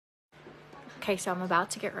Okay, so I'm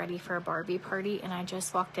about to get ready for a Barbie party, and I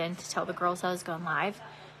just walked in to tell the girls I was going live.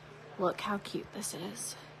 Look how cute this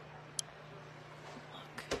is.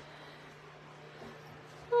 Look.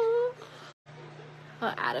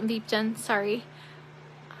 Oh, Adam beeped in, sorry.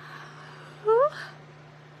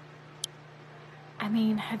 I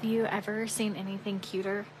mean, have you ever seen anything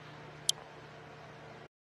cuter?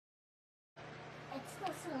 It's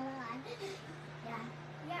still so alive.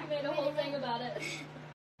 Yeah. You made a whole thing about it.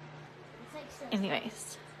 It's like so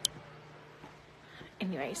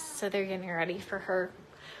Anyways, so they're getting ready for her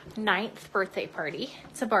 9th birthday party.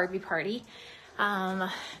 It's a Barbie party. The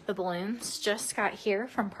balloons just got here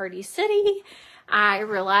from Party City. I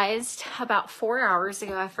realized about 4 hours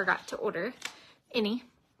ago I forgot to order any.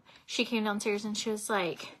 She came downstairs and she was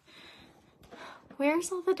like, where's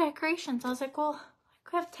all the decorations? I was like, well,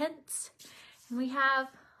 we have tents and we have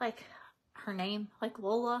like her name, like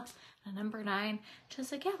Lola, and number 9. She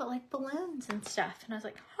was like, yeah, but like balloons and stuff. And I was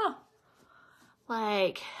like, huh.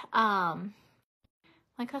 Like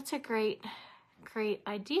that's a great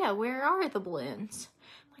idea. Where are the balloons?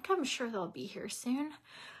 Like, I'm sure they'll be here soon.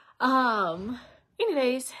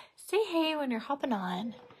 Anyways, say hey when you're hopping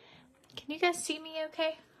on. Can you guys see me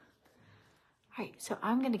okay? All right, so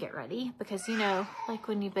I'm gonna get ready because, you know, like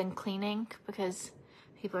when you've been cleaning because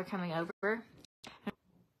people are coming over,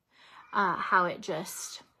 how it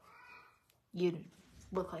just, you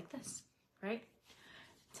look like this, right?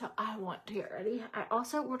 So I want to get ready. I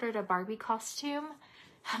also ordered a Barbie costume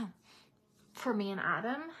for me and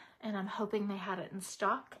Adam, and I'm hoping they had it in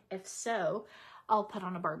stock. If so, I'll put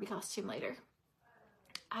on a Barbie costume later.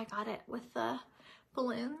 I got it with the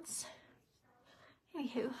balloons.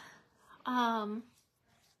 Anywho,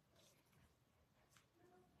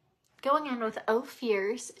 going in with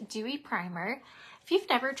OFIR's Dewy Primer. If you've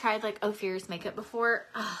never tried like OFIR's makeup before,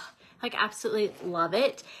 like absolutely love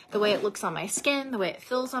it. The way it looks on my skin, the way it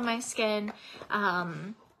feels on my skin.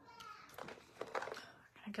 I'm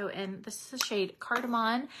gonna go in, this is the shade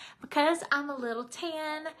Cardamom. Because I'm a little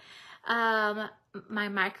tan, my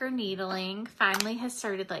micro needling finally has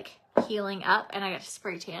started like healing up, and I got to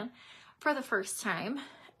spray tan for the first time.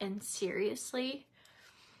 And seriously,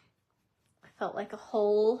 I felt like a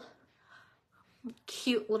whole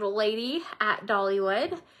cute little lady at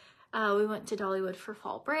Dollywood. We went to Dollywood for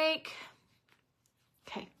fall break.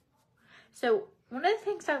 Okay, so one of the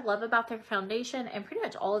things I love about their foundation and pretty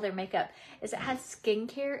much all of their makeup is it has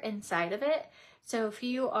skincare inside of it. So if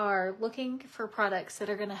you are looking for products that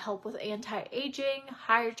are going to help with anti-aging,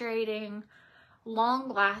 hydrating,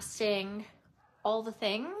 long-lasting, all the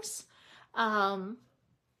things, you're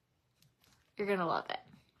going to love it.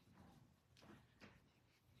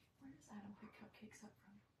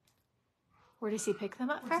 Where does he pick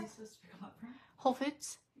them up from? Where's he supposed to pick them up from? Whole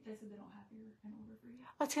Foods. They said they don't have an order for you.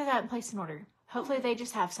 Let's get that in place in order. Hopefully they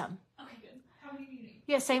just have some. Okay, good. How many do you need?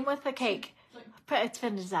 Yeah, same with the cake. But it's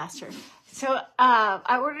been a disaster. So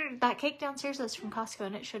I ordered that cake downstairs. That's from Costco,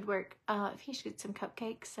 and it should work. If you should get some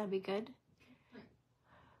cupcakes, that'd be good.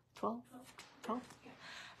 12?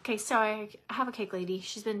 Okay, so I have a cake lady.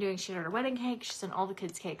 She's been doing, she did her wedding cake. She's done all the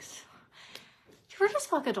kids' cakes. We're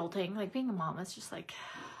just like adulting. Like being a mom is just like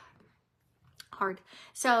hard.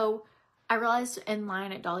 So I realized in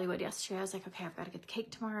line at Dollywood yesterday, I was like, okay, I've got to get the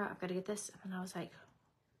cake tomorrow. I've got to get this. And I was like,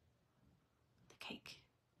 the cake.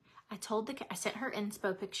 I sent her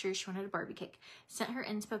inspo pictures. She wanted a Barbie cake. Sent her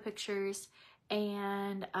inspo pictures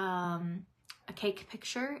and a cake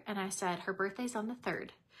picture. And I said, her birthday's on the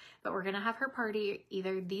 3rd, but we're going to have her party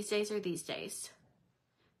either these days or these days.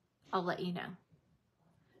 I'll let you know.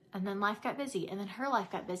 And then life got busy, and then her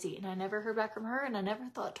life got busy, and I never heard back from her, and I never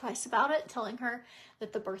thought twice about it, telling her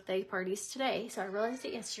that the birthday party's today. So I realized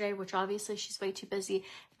it yesterday, which obviously she's way too busy.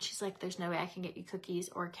 She's like, there's no way I can get you cookies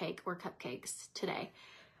or cake or cupcakes today.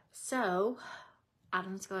 So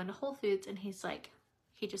Adam's going to Whole Foods, and he's like,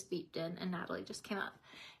 he just beeped in, and Natalie just came up.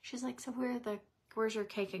 She's like, so where's your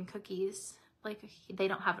cake and cookies? Like, they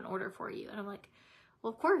don't have an order for you. And I'm like,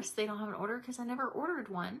 well, of course they don't have an order because I never ordered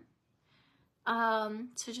one.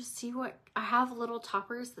 So just see what, I have little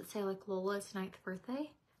toppers that say like Lola's 9th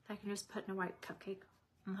birthday that I can just put in a white cupcake,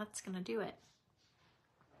 and that's gonna do it.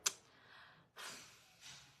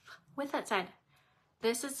 With that said,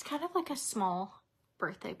 this is kind of like a small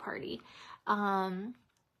birthday party.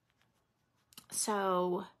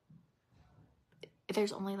 So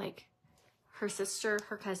there's only like her sister,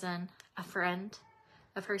 her cousin, a friend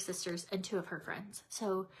of her sister's, and 2 of her friends.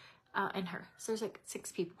 So, and her. So there's like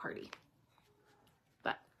 6 people party.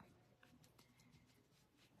 But,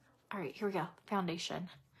 all right, here we go. Foundation.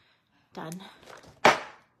 Done.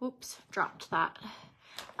 Whoops, dropped that.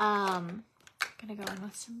 Gonna go in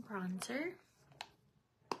with some bronzer.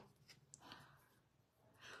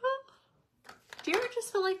 Do you ever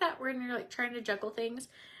just feel like that when you're like trying to juggle things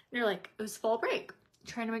and you're like, it was fall break,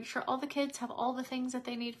 trying to make sure all the kids have all the things that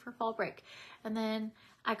they need for fall break. And then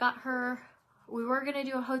I got her, we were going to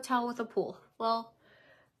do a hotel with a pool. Well,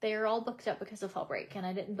 they are all booked up because of fall break and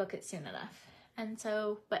I didn't book it soon enough. And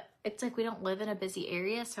so, but it's like we don't live in a busy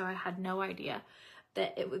area, so I had no idea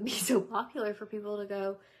that it would be so popular for people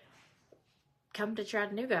to come to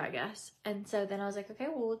Chattanooga, I guess. And so then I was like, okay,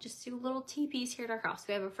 well, we'll just do little teepees here at our house.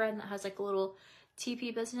 We have a friend that has like a little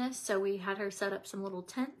teepee business, so we had her set up some little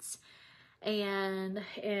tents and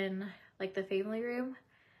in like the family room.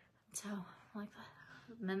 So like,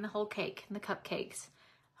 and then the whole cake and the cupcakes,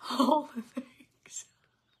 all the things.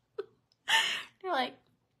 You're like,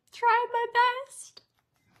 try my best.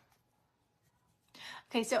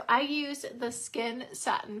 Okay, so I used the Skin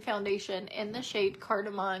Satin Foundation in the shade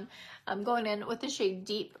Cardamom. I'm going in with the shade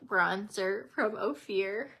Deep Bronzer from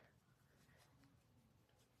OFIR.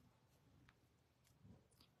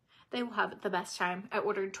 They will have the best time. I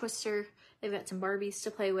ordered Twister. They've got some Barbies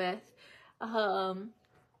to play with.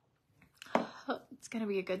 It's gonna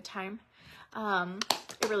be a good time.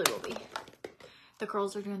 It really will be. The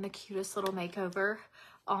girls are doing the cutest little makeover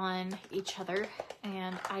on each other,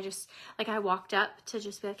 and I just, like, I walked up to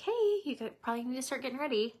just be like, hey, you probably need to start getting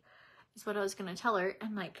ready, is what I was gonna tell her.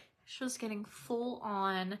 And like, she was getting full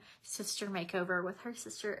on sister makeover with her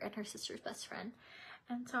sister and her sister's best friend.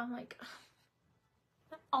 And so I'm like,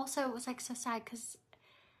 also it was like so sad because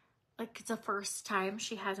like it's the first time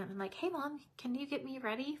she hasn't been like, hey mom, can you get me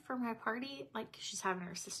ready for my party? Like, she's having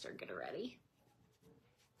her sister get her ready.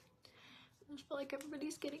 I just feel like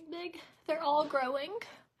everybody's getting big. They're all growing.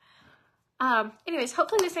 Anyways,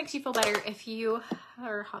 hopefully this makes you feel better if you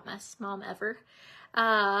are a hot mess mom ever.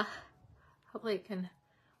 Hopefully it can,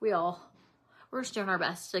 we're just doing our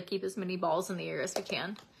best to keep as many balls in the air as we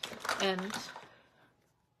can and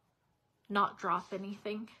not drop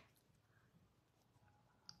anything.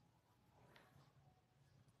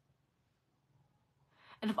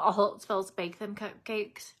 And if all else fails, bake them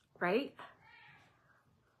cupcakes, right?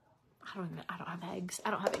 I don't have eggs.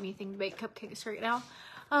 I don't have anything to bake cupcakes right now.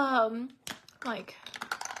 Like,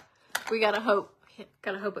 we gotta hope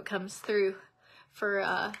it comes through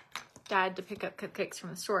for Dad to pick up cupcakes from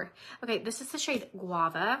the store. Okay, this is the shade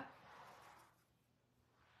Guava.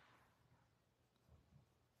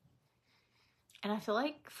 And I feel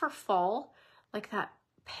like for fall, like that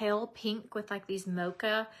pale pink with like these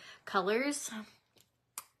mocha colors,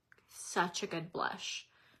 such a good blush.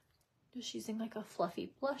 Just using like a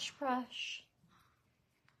fluffy blush brush.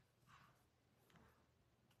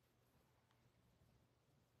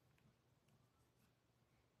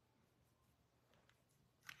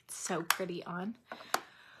 It's so pretty on.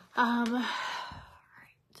 Right.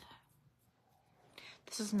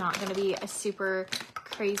 This is not going to be a super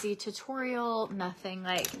crazy tutorial, nothing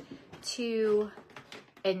like too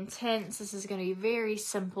intense. This is going to be very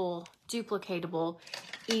simple, duplicatable,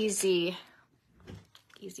 easy.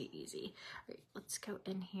 All right, let's go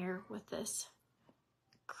in here with this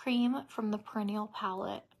cream from the Perennial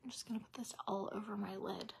palette. I'm just going to put this all over my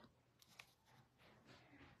lid.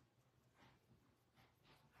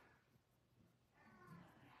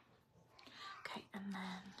 Okay, and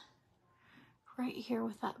then right here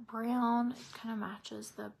with that brown, it kind of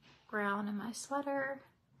matches the brown in my sweater.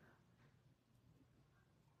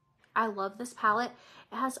 I love this palette.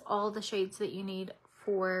 It has all the shades that you need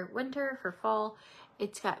for winter, for fall.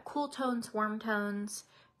 It's got cool tones, warm tones.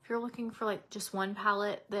 If you're looking for like just one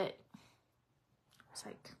palette that it's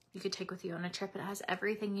like you could take with you on a trip, it has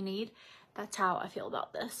everything you need. That's how I feel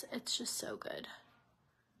about this. It's just so good.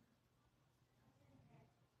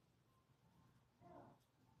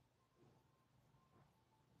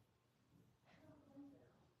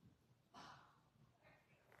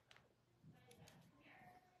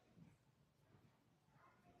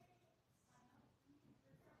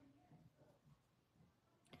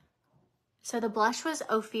 So the blush was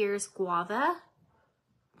OFIR's Guava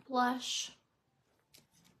blush.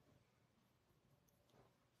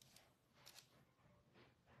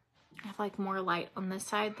 I have like more light on this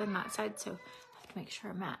side than that side, so I have to make sure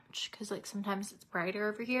I match because like sometimes it's brighter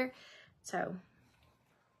over here. So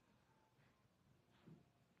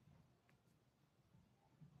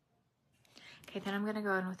okay, then I'm gonna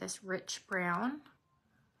go in with this rich brown.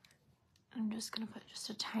 I'm just gonna put just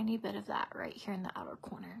a tiny bit of that right here in the outer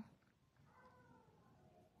corner.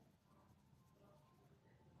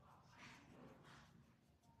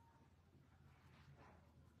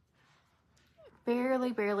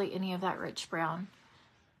 Barely any of that rich brown.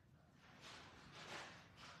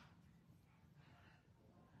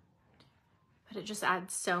 But it just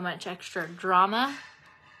adds so much extra drama.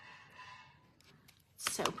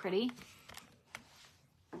 It's so pretty.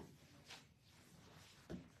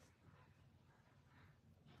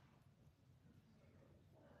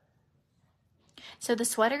 So the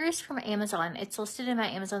sweater is from Amazon. It's listed in my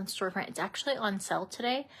Amazon storefront. It's actually on sale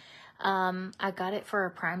today. I got it for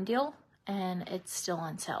a Prime deal and it's still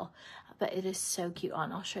on sale, but it is so cute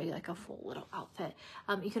on. I'll show you like a full little outfit.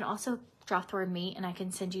 You can also drop the word me and I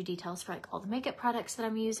can send you details for like all the makeup products that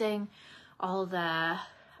I'm using, all the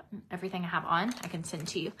everything I have on, I can send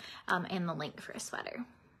to you, and the link for a sweater.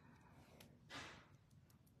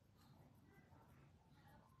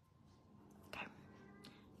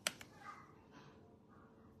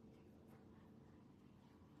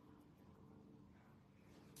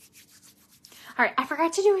 All right, I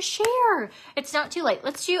forgot to do a share. It's not too late.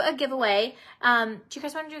 Let's do a giveaway. Do you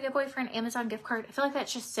guys want to do a giveaway for an Amazon gift card? I feel like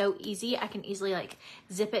that's just so easy. I can easily like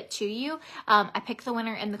zip it to you. I pick the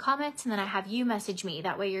winner in the comments and then I have you message me.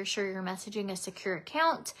 That way you're sure you're messaging a secure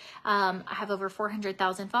account. I have over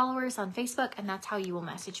 400,000 followers on Facebook and that's how you will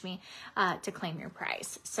message me to claim your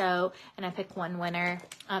prize. So, and I pick one winner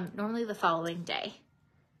normally the following day.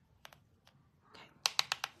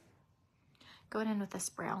 Going in with this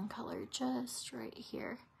brown color just right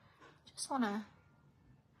here. Just wanna,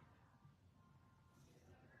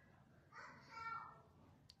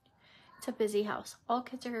 it's a busy house. All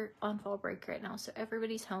kids are on fall break right now, so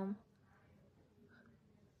everybody's home.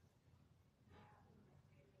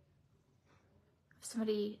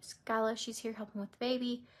 Somebody, Skyla, she's here helping with the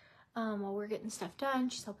baby while we're getting stuff done.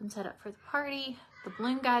 She's helping set up for the party. The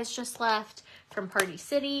balloon guys just left from Party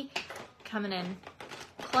City, coming in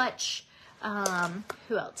clutch.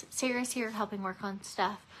 Who else? Sarah's here helping work on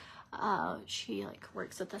stuff. She like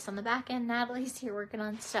works with us on the back end. Natalie's here working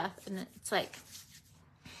on stuff, and it's like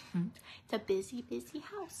it's a busy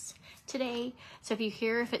house today. So if you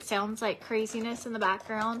hear if it sounds like craziness in the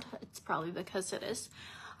background, it's probably because it is.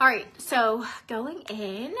 All right, so going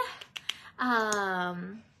in.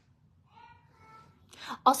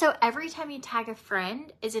 Also, every time you tag a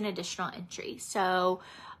friend is an additional entry. So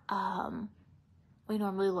we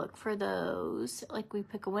normally look for those, like we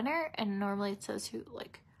pick a winner and normally it's those who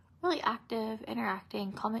like really active,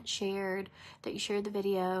 interacting, comment shared, that you shared the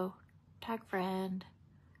video, tag friend.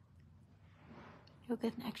 You'll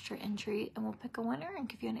get an extra entry and we'll pick a winner and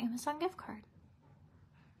give you an Amazon gift card.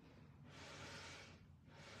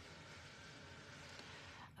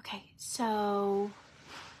 Okay, so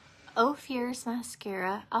OFIR's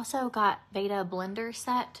mascara. Also got Beta blender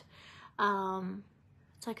set.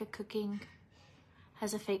 It's like a cooking,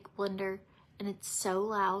 has a fake blender and it's so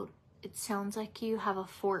loud. It sounds like you have a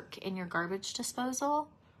fork in your garbage disposal.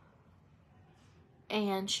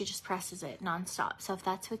 And she just presses it nonstop. So if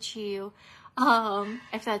that's what you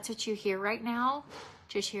hear right now,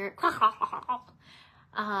 just hear it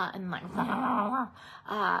and like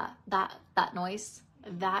that noise.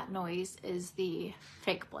 That noise is the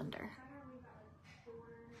fake blender.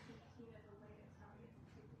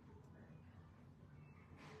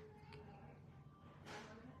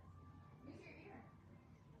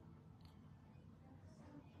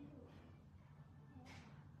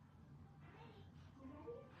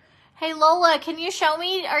 Hey Lola, can you show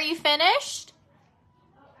me? Are you finished?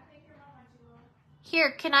 Here,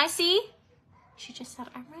 can I see? She just said,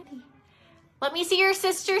 I'm ready. Let me see your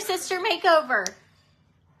sister makeover.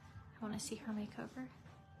 I want to see her makeover.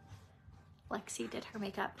 Lexi did her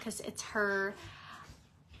makeup because it's her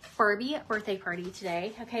Barbie birthday party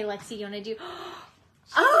today. Okay, Lexi, you want to do...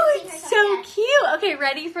 Oh, it's so cute. Okay,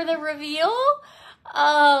 ready for the reveal?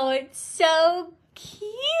 Oh, it's so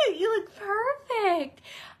cute. You look perfect.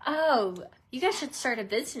 Oh, you guys should start a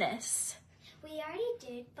business. We already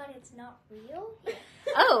did, but it's not real.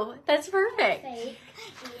 Oh, that's perfect. Fake.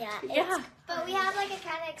 Yeah. But we have like a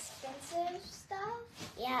kind of expensive stuff.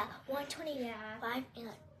 Yeah, $125. Yeah.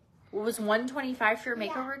 Was $125 for your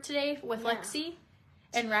makeover today with Lexi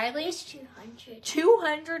and Riley? It's $200.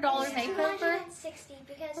 $200 makeover? $260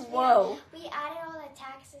 because Whoa. we added all the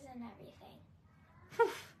taxes and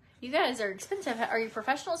everything. You guys are expensive. Are you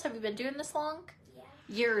professionals? Have you been doing this long?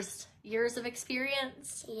 Yeah. Years of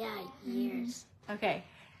experience? Yeah, years. Okay.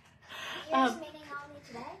 Here's meeting on me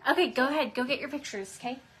today. Okay, go ahead. Go get your pictures,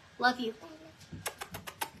 okay? Love you.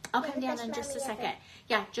 I'll come down in just a second.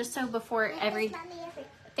 Yeah, just so before every...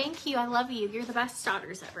 Thank you. I love you. You're the best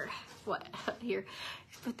daughters ever. What? Here.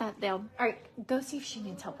 Put that down. All right. Go see if she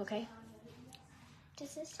needs help, okay?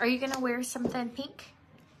 Are you going to wear something pink?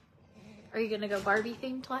 Are you going to go Barbie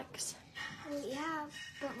themed, Lex? Yeah,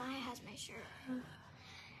 but Maya has my shirt.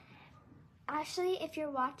 Actually, if you're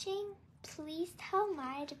watching, please tell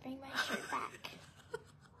Maya to bring my shirt back.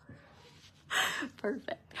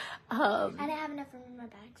 Perfect. I didn't have enough room in my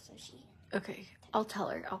bag, so she... Okay, I'll tell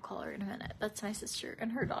her. I'll call her in a minute. That's my sister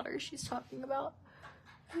and her daughter she's talking about.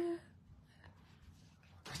 All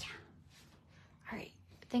right.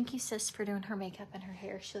 Thank you, sis, for doing her makeup and her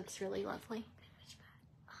hair. She looks really lovely.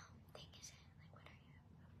 Thing is it? Like,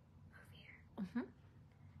 what are you? OFIR.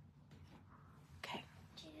 Okay.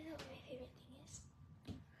 Do you know what my favorite thing is?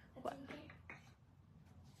 What?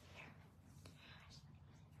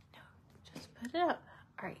 No, just put it up.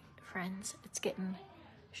 All right, friends. It's getting...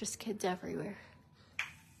 There's just kids everywhere.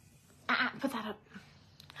 Put that up.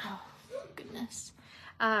 Oh, goodness.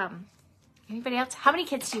 Anybody else? How many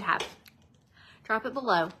kids do you have? Drop it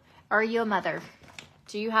below. Are you a mother?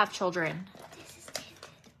 Do you have children? This is tinted.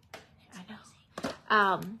 I know.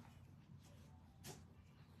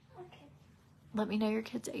 Okay. Let me know your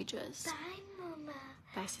kids' ages. Bye, Mama.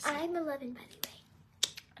 Bye, sister. I'm 11, by the way.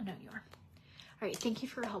 I know you are. All right, thank you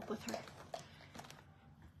for your help with her.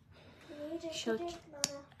 She'll- Mama.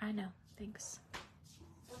 I know. Thanks.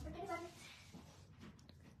 Don't forget about it.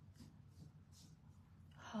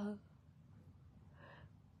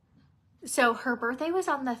 So her birthday was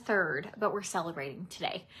on the 3rd, but we're celebrating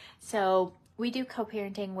today. So we do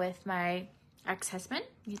co-parenting with my ex-husband,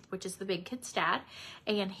 which is the big kid's dad,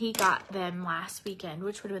 and he got them last weekend,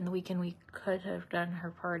 which would have been the weekend we could have done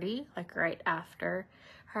her party, like right after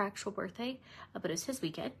her actual birthday, but it was his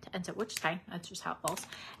weekend, and so, which is fine, that's just how it falls.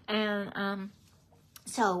 And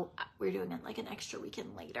so we're doing it like an extra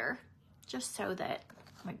weekend later, just so that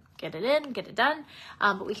like get it in, get it done.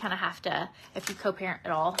 But we kind of have to, if you co-parent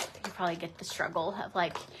at all, you probably get the struggle of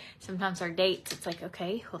like, sometimes our dates, it's like,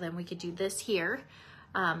 okay, well then we could do this here.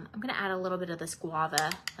 I'm gonna add a little bit of this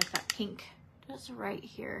guava, like that pink, just right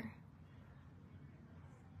here.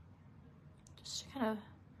 Just to kind of,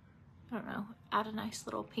 I don't know, add a nice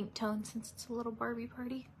little pink tone since it's a little Barbie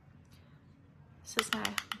party. This is my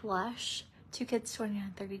blush. 2 kids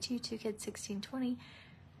 29-32, 2 kids 16-20.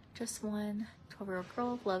 Just one 12-year-old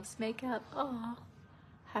girl loves makeup. Oh,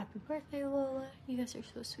 happy birthday, Lola. You guys are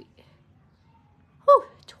so sweet. Whew,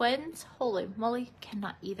 twins. Holy moly,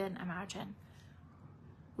 cannot even imagine.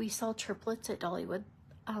 We saw triplets at Dollywood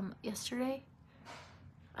yesterday,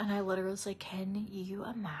 and I literally was like, can you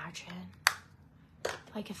imagine?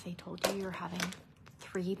 Like if they told you you're having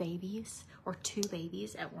 3 babies or 2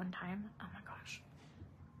 babies at one time. Oh my gosh.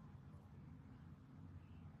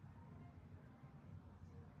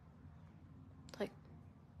 Like,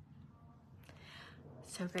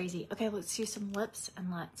 so crazy. Okay, let's do some lips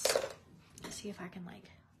and let's see if I can like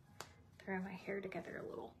throw my hair together a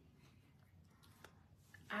little.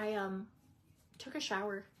 I took a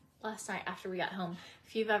shower last night after we got home.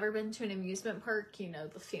 If you've ever been to an amusement park, you know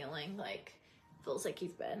the feeling, like feels like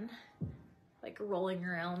you've been like rolling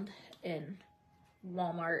around in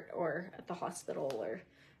Walmart or at the hospital or,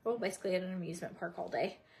 well, basically at an amusement park all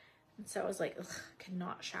day. And so I was like, ugh,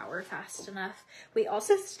 cannot shower fast enough. We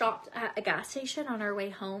also stopped at a gas station on our way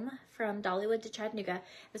home from Dollywood to Chattanooga.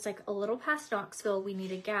 It was like a little past Knoxville. We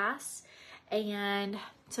needed gas. And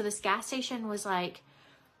so this gas station was like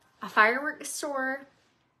a fireworks store,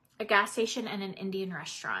 a gas station, and an Indian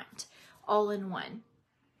restaurant all in one.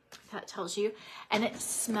 That tells you. And it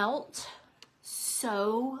smelt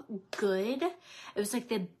so good. It was like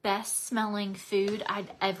the best smelling food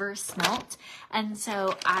I'd ever smelt. And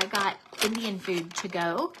so I got Indian food to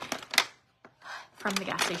go from the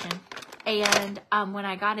gas station. And when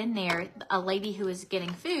I got in there, a lady who was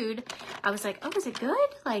getting food, I was like, oh, is it good?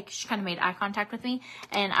 Like, she kind of made eye contact with me.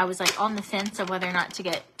 And I was like on the fence of whether or not to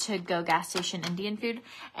get to go gas station Indian food.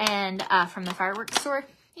 And from the fireworks store,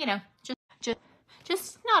 you know,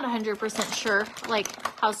 just not 100% sure, like,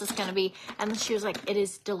 how's this gonna be? And she was like, it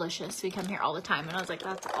is delicious. We come here all the time. And I was like,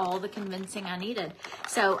 that's all the convincing I needed.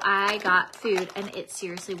 So I got food, and it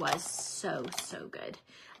seriously was so, so good.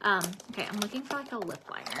 Okay, I'm looking for like a lip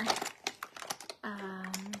liner.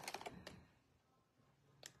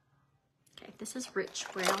 Okay, this is Rich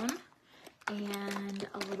Brown and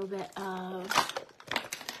a little bit of,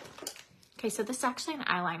 okay, so this is actually an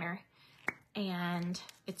eyeliner, and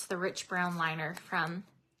it's the Rich Brown liner from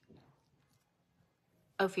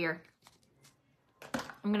OFIR.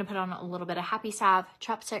 I'm gonna put on a little bit of Happy Salve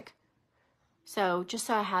chapstick. So just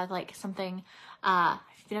so I have like something, if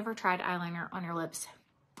you've never tried eyeliner on your lips,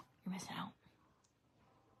 you're missing out.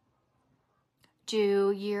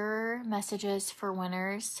 Do your messages for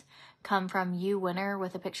winners come from you, winner,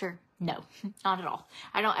 with a picture? No, not at all.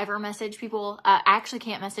 I don't ever message people. I actually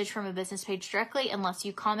can't message from a business page directly unless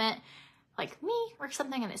you comment like me or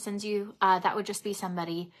something and it sends you. That would just be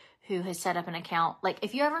somebody who has set up an account. Like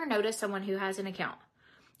if you ever notice someone who has an account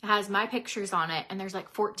It has my pictures on it and there's like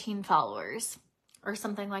 14 followers or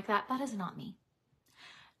something like that. That is not me.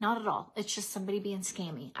 Not at all. It's just somebody being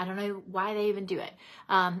scammy. I don't know why they even do it.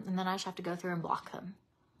 And then I just have to go through and block them.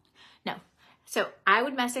 No. So I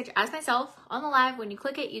would message as myself on the live. When you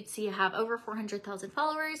click it, you'd see I have over 400,000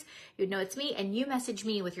 followers. You'd know it's me, and you message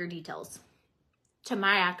me with your details to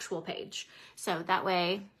my actual page. So that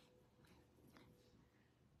way,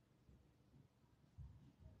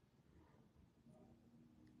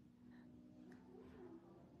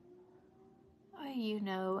 you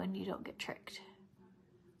know, and you don't get tricked.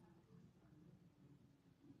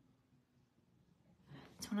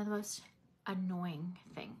 It's one of the most annoying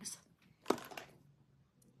things.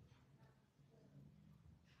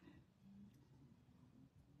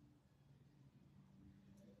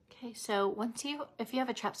 Okay, so if you have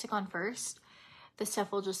a chapstick on first, the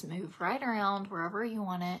stuff will just move right around wherever you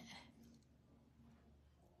want it.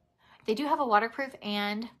 They do have a waterproof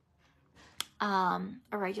and a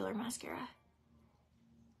regular mascara.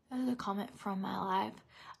 That was a comment from my live.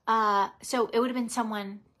 So it would have been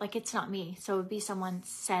someone, like, it's not me. So it would be someone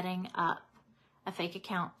setting up a fake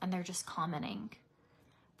account and they're just commenting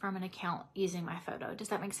from an account using my photo. Does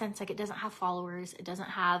that make sense? Like, it doesn't have followers. It doesn't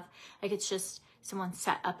have, like, it's just someone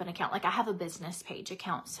set up an account. Like, I have a business page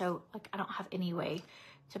account. So, like, I don't have any way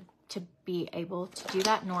to be able to do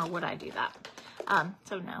that, nor would I do that.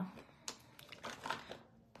 So no.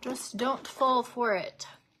 Just don't fall for it.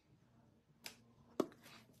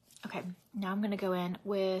 Okay, now I'm going to go in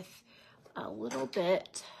with a little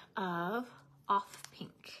bit of Off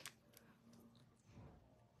Pink.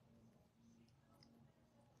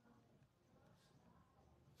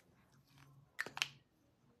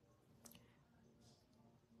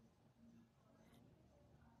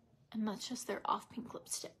 And that's just their Off Pink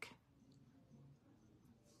lipstick.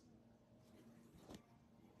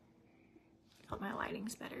 Hope my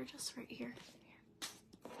lighting's better just right here.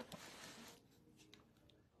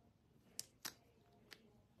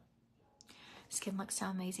 Skin looks so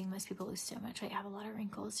amazing. Most people lose so much weight, have a lot of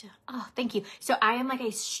wrinkles. Yeah. Oh, thank you. So I am like a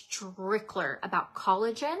strickler about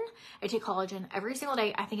collagen. I take collagen every single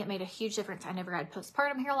day. I think it made a huge difference. I never had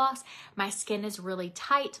postpartum hair loss. My skin is really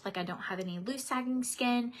tight. Like, I don't have any loose sagging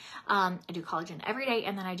skin. I do collagen every day,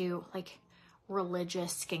 and then I do like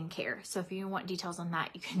religious skincare. So if you want details on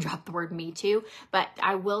that, you can drop the word me too. But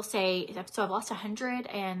I will say, so I've lost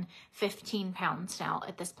 115 pounds now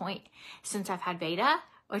at this point since I've had Veda,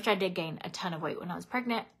 which I did gain a ton of weight when I was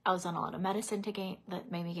pregnant. I was on a lot of medicine that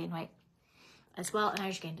made me gain weight as well. And I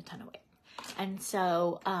just gained a ton of weight. And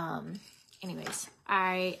so, anyways,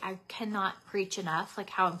 I cannot preach enough, like,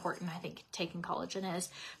 how important I think taking collagen is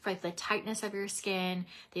for, like, the tightness of your skin,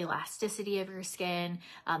 the elasticity of your skin,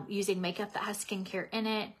 using makeup that has skincare in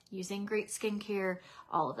it, using great skincare,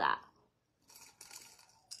 all of that.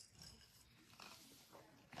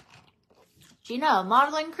 Do you know, a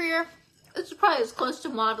modeling career, it's probably as close to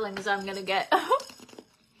modeling as I'm gonna get.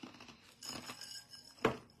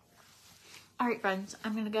 All right, friends,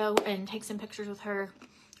 I'm gonna go and take some pictures with her,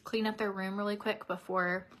 clean up their room really quick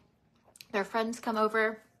before their friends come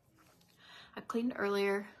over. I cleaned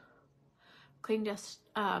earlier, cleaned just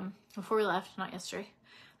before we left, not yesterday.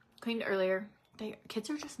 Cleaned earlier. Kids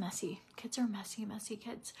are just messy. Kids are messy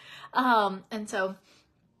kids. And so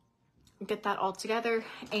get that all together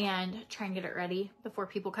and try and get it ready before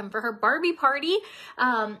people come for her Barbie party.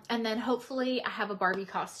 And then hopefully I have a Barbie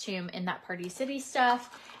costume in that Party City stuff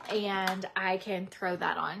and I can throw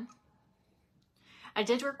that on. I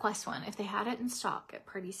did request one. If they had it in stock at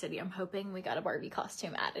Party City, I'm hoping we got a Barbie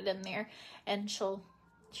costume added in there, and she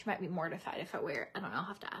might be mortified if I wear it. I don't know. I'll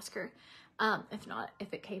have to ask her. If not,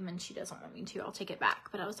 if it came and she doesn't want me to, I'll take it back.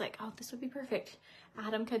 But I was like, oh, this would be perfect.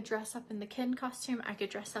 Adam could dress up in the Ken costume. I could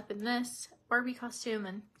dress up in this Barbie costume,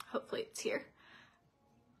 and hopefully it's here.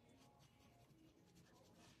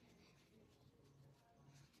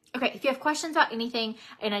 Okay, if you have questions about anything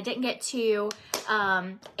and I didn't get to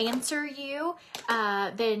answer you,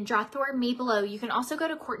 then drop the word me below. You can also go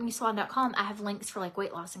to CORTNEYSWANN.com. I have links for like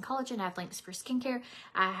weight loss and collagen. I have links for skincare.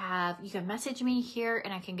 You can message me here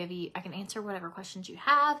and I can answer whatever questions you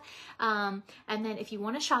have. And then if you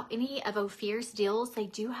want to shop any of OFIR's deals, they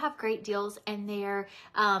do have great deals, and their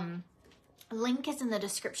link is in the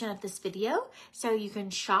description of this video. So you can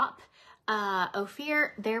shop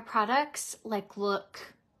OFIR. Their products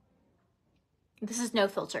look. This is no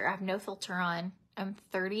filter. I have no filter on. I'm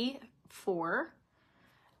 34.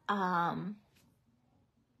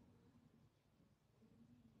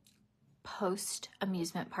 Post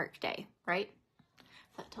amusement park day, right?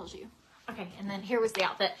 That tells you. Okay, and then here was the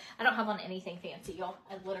outfit. I don't have on anything fancy, y'all.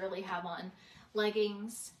 I literally have on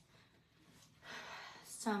leggings,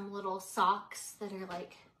 some little socks that are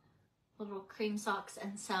like little cream socks,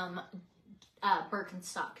 and some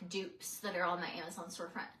Birkenstock dupes that are on my Amazon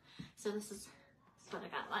storefront. So this is what I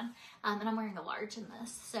got one. And I'm wearing a large in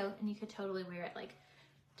this. So, and you could totally wear it like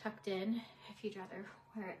tucked in if you'd rather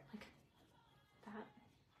wear it like that.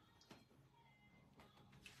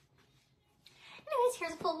 Anyways,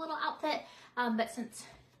 here's a full little outfit. But since,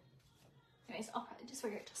 anyways, I'll probably just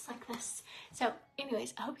wear it just like this. So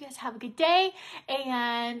anyways, I hope you guys have a good day,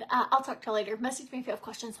 and I'll talk to you later. Message me if you have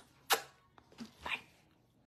questions.